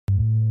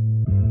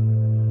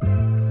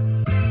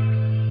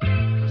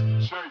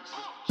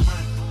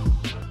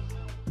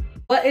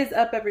What is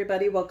up,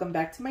 everybody? Welcome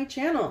back to my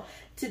channel.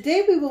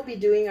 Today we will be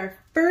doing our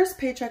first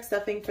paycheck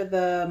stuffing for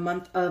the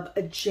month of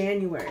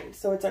January.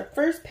 So it's our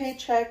first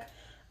paycheck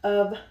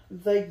of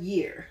the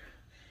year.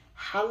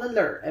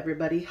 Hallelujah,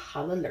 everybody,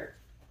 hallelujah.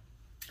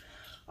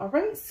 All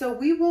right, so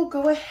we will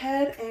go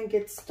ahead and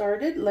get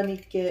started. Let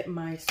me get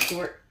my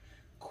sort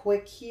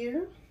quick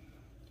here.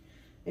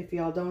 If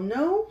y'all don't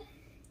know,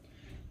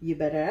 you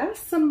better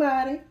ask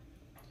somebody,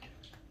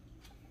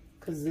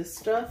 because this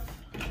stuff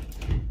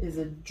is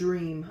a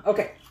dream.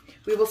 Okay,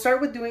 we will start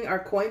with doing our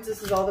coins.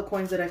 This is all the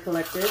coins that I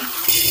collected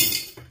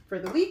for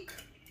the week.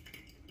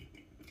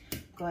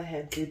 Go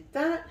ahead, do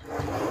that.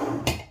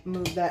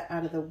 Move that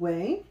out of the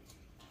way.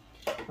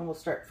 And we'll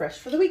start fresh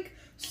for the week.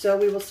 So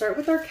we will start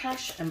with our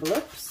cash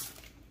envelopes.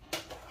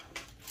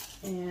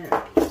 And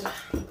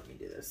let me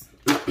do this.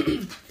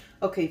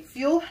 Okay,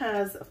 fuel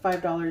has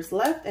 $5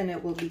 left and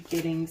it will be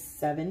getting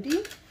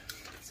 70.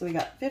 So we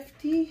got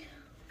 50.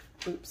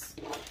 Oops,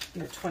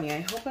 no, 20.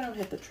 I hope I don't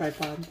hit the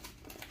tripod.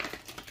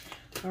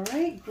 All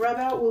right, grub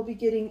out will be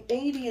getting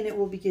 80 and it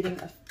will be getting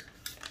a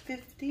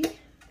 50,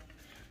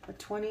 a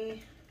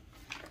 20,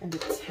 and a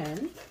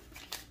 10.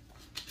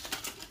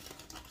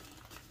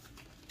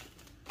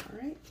 All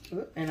right,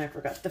 and I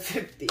forgot the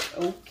 50.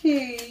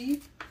 Okay.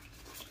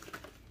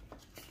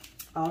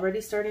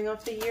 Already starting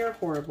off the year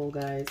horrible,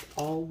 guys,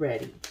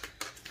 already.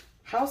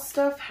 House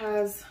stuff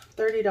has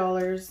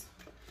 $30.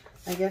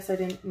 I guess I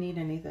didn't need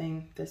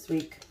anything this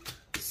week.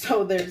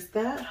 So there's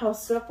that.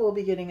 House stuff will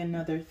be getting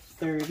another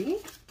 30.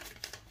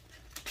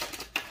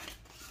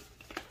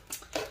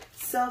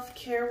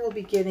 Self-care will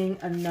be getting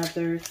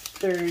another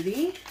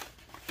 30.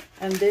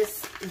 And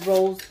this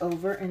rolls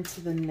over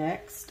into the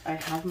next. I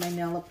have my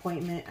nail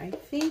appointment, I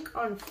think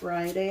on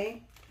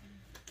Friday.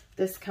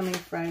 This coming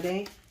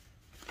Friday.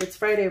 It's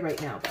Friday right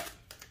now,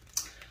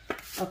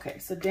 though. Okay,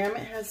 so damn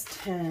it has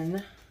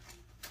 10.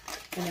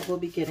 And it will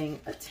be getting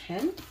a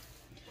 10.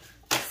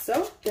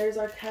 So there's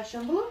our cash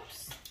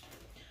envelopes.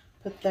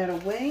 Put that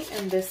away,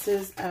 and this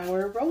is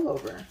our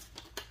rollover.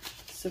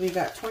 So we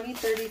got $20,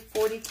 $30,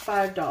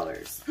 $45.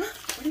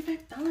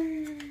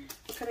 $45.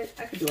 Look at it.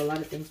 I could do a lot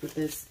of things with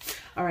this.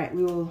 All right,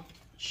 we will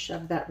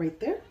shove that right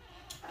there.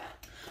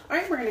 All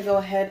right, we're going to go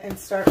ahead and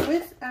start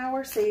with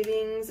our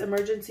savings.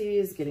 Emergency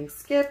is getting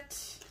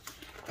skipped,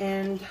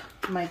 and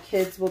my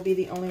kids will be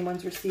the only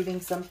ones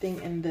receiving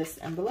something in this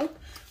envelope,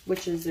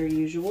 which is their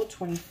usual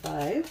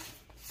 $25.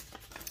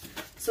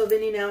 So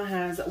Vinny now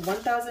has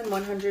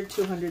 1,100,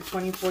 200,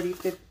 20, 40,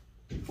 50,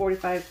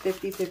 45,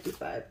 50,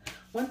 55.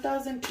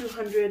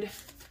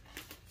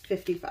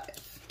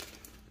 1,255.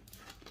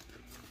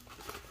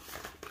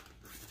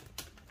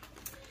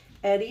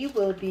 Eddie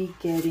will be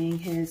getting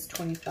his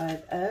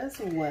 25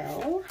 as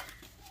well.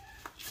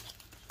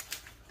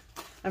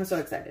 I'm so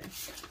excited.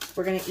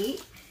 We're going to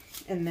eat,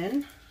 and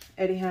then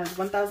Eddie has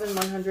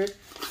 1,100,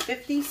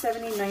 50,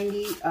 70,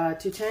 90,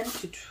 210,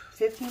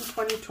 15,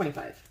 20,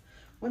 25.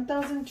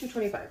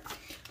 1,225.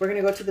 We're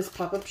gonna go to this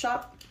pop-up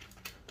shop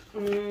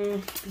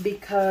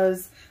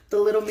because the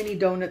little mini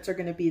donuts are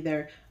gonna be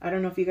there. I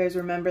don't know if you guys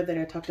remember that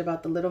I talked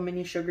about the little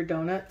mini sugar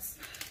donuts,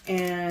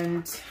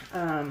 and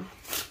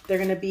they're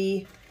gonna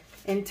be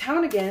in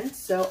town again,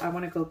 so I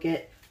want to go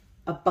get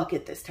a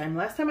bucket this time.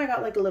 Last time I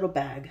got like a little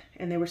bag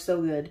and they were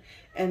so good,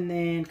 and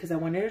then because I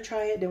wanted to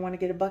try it, didn't want to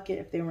get a bucket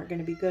if they weren't going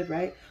to be good,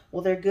 right?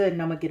 Well, they're good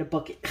and I'm gonna get a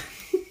bucket.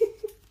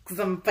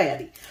 I'm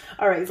fatty.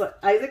 All right, so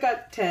Isaac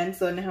got 10,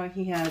 so now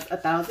he has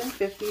 1,000,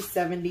 50,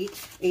 70,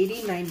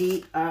 80,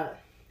 90,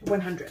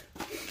 100.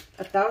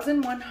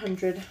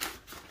 1,100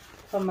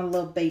 from my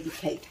little baby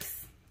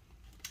cakes.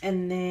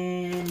 And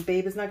then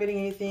Babe is not getting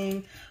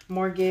anything.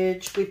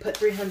 Mortgage, we put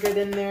 300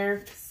 in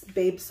there.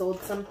 Babe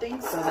sold something,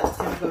 so that's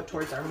going to go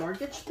towards our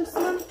mortgage this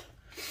month.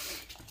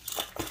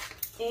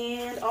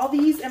 And all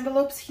these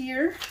envelopes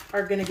here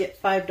are going to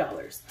get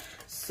 $5.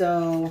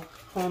 So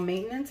home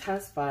maintenance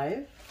has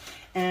 5.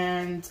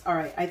 And all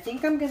right, I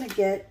think I'm gonna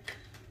get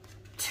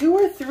two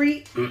or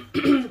three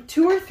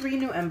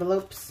new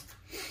envelopes,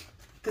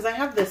 because I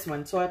have this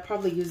one, so I'll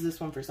probably use this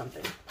one for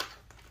something.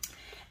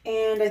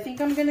 And I think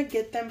I'm gonna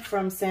get them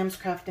from Sam's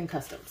Craft and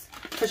Customs,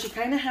 because she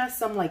kind of has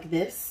some like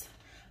this,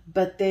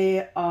 but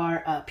they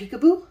are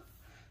peekaboo.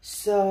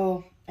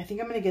 So I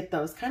think I'm gonna get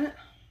those. Kind of,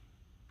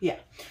 yeah.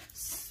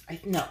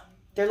 No,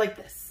 they're like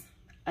this.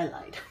 I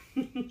lied.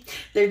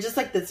 They're just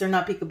like this. They're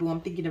not peekaboo. I'm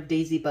thinking of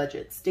Daisy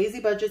Budgets. Daisy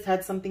Budgets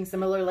had something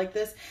similar like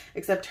this,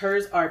 except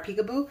hers are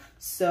peekaboo.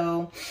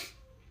 So,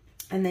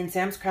 and then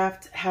Sam's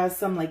Craft has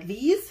some like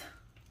these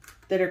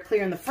that are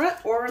clear in the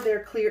front, or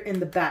they're clear in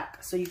the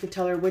back. So you could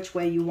tell her which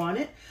way you want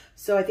it.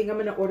 So I think I'm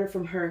going to order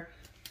from her,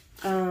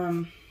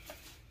 because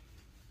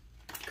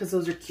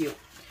those are cute.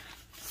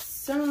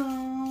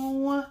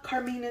 So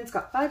car maintenance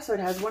got 5. So it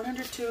has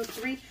 100, 2,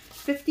 3,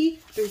 50,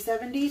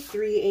 370,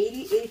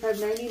 380, 85,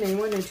 90,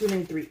 91, 92,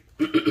 93.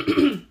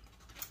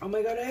 Oh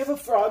my God, I have a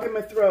frog in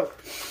my throat.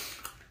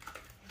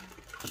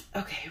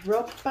 Okay,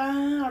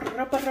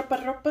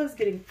 Ropa is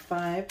getting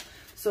 5.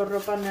 So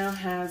Ropa now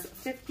has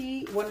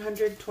 50,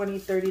 100, 20,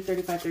 30,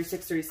 35,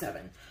 36,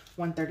 37.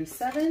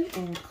 137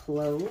 and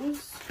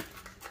close.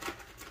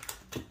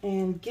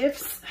 And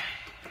gifts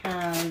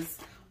has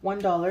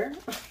 $1.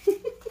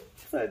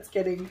 So it's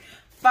getting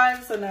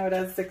 5, so now it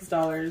has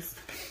 $6.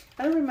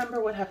 I don't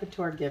remember what happened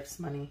to our gifts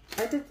money.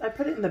 I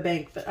put it in the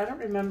bank, but I don't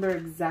remember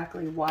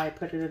exactly why I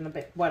put it in the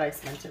bank, what I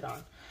spent it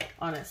on,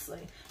 honestly.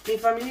 Mi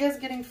familia is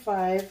getting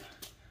 5.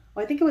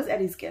 Well, I think it was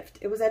Eddie's gift.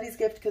 It was Eddie's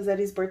gift because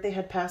Eddie's birthday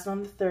had passed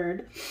on the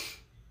 3rd.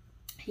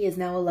 He is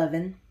now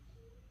 11.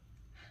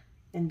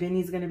 And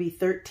Vinny's going to be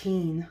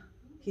 13.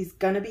 He's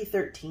going to be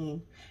 13.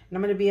 And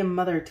I'm going to be a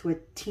mother to a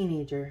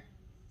teenager.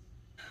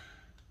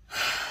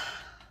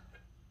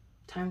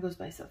 Time goes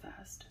by so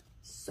fast.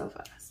 So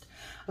fast.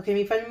 Okay,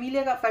 mi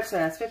familia got 5, so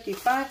that's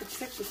 55,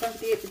 56, 57,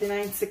 58,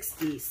 59,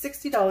 60.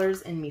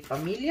 $60 in mi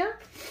familia.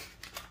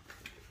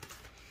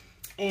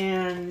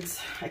 And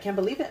I can't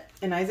believe it.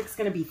 And Isaac's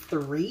going to be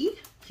 3.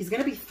 He's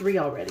going to be 3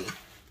 already.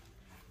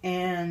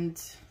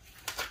 And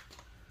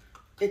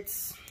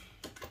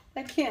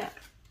I can't.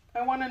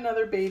 I want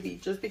another baby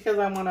just because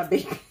I want a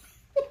baby.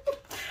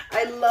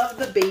 I love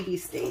the baby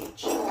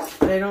stage,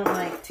 but I don't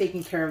like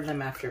taking care of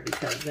them after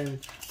because then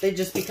they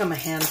just become a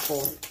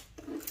handful.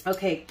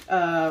 Okay,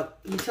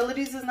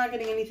 utilities is not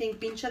getting anything.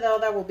 Pinche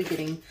deuda will be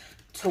getting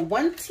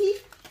 20,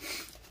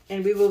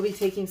 and we will be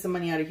taking some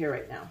money out of here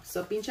right now.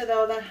 So pinche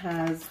deuda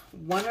has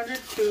 100,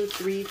 2,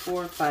 3,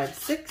 4, 5,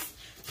 6,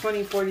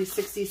 20, 40,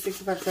 60,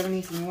 65,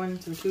 70,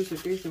 71, 72,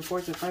 73,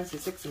 74, 75,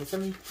 76,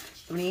 77,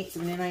 78,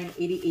 79,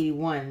 80,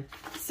 81.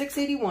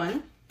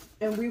 681.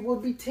 And we will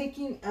be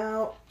taking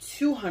out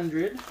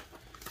 200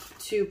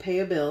 to pay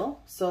a bill.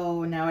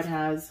 So now it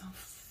has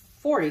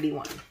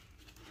 481.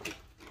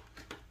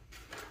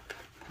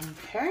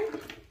 Okay.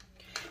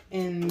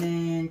 And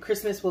then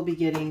Christmas will be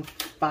getting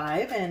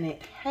 5 and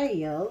it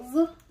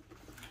has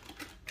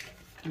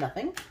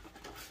nothing.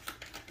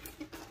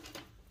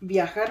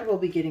 Viajar will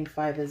be getting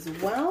 5 as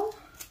well.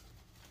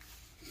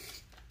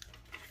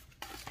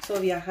 So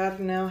Viajar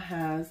now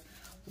has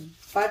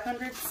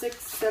 500, 6,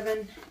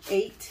 7,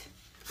 8,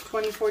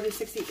 20, 40,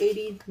 60,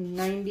 80,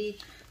 90,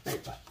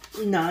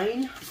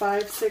 9,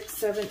 5, 6,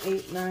 7,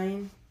 8,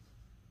 9,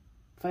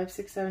 5,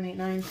 6, 7, 8,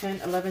 9,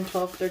 10, 11,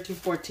 12, 13,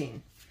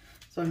 14.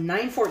 So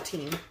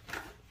 914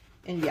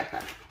 in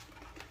Viajar.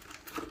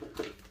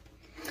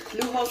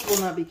 Lujos will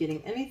not be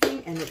getting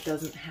anything and it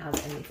doesn't have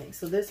anything.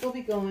 So this will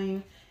be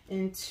going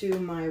into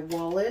my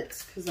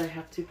wallet because I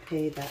have to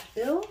pay that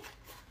bill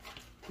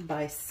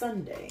by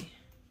Sunday.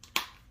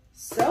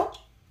 So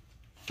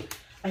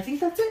I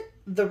think that's it.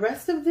 The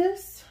rest of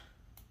this,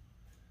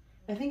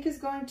 I think, is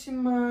going to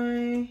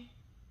my...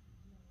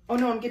 Oh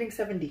no, I'm getting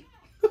 70.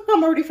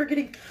 I'm already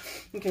forgetting.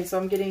 Okay, so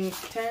I'm getting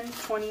 10,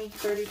 20,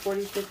 30,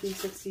 40, 50,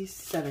 60,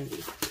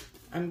 70.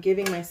 I'm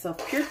giving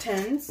myself pure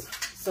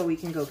 10s so we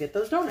can go get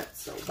those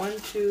donuts. So 1,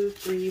 2,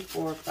 3,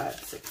 4, 5,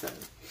 6, 7.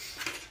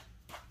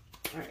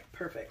 All right,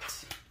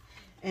 perfect.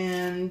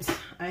 And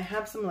I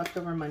have some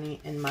leftover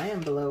money in my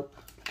envelope.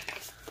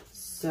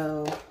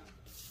 So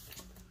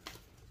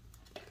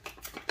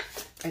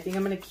I think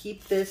I'm going to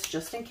keep this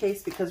just in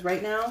case because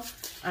right now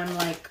I'm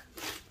like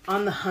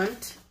on the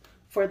hunt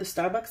for the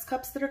Starbucks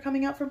cups that are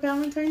coming out for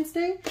Valentine's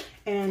Day.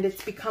 And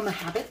it's become a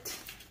habit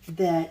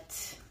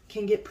that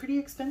can get pretty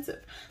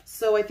expensive.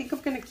 So I think I'm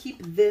going to keep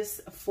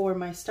this for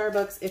my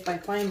Starbucks if I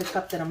find the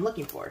cup that I'm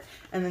looking for.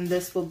 And then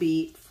this will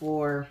be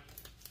for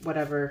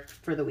whatever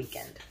for the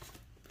weekend.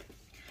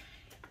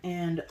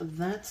 And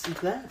that's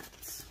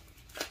that.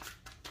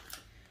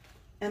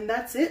 And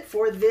that's it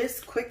for this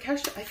quick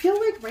cash. I feel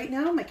like right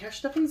now my cash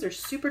stuffings are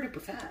super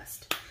duper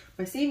fast.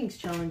 My savings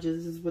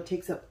challenges is what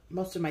takes up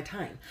most of my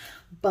time.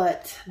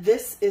 But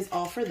this is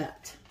all for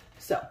that.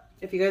 So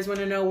if you guys want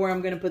to know where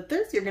I'm going to put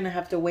this, you're going to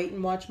have to wait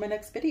and watch my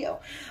next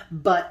video.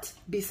 But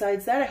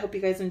besides that, I hope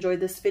you guys enjoyed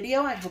this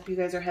video. I hope you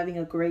guys are having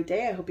a great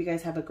day. I hope you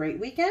guys have a great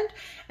weekend.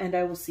 And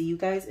I will see you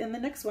guys in the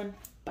next one.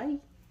 Bye.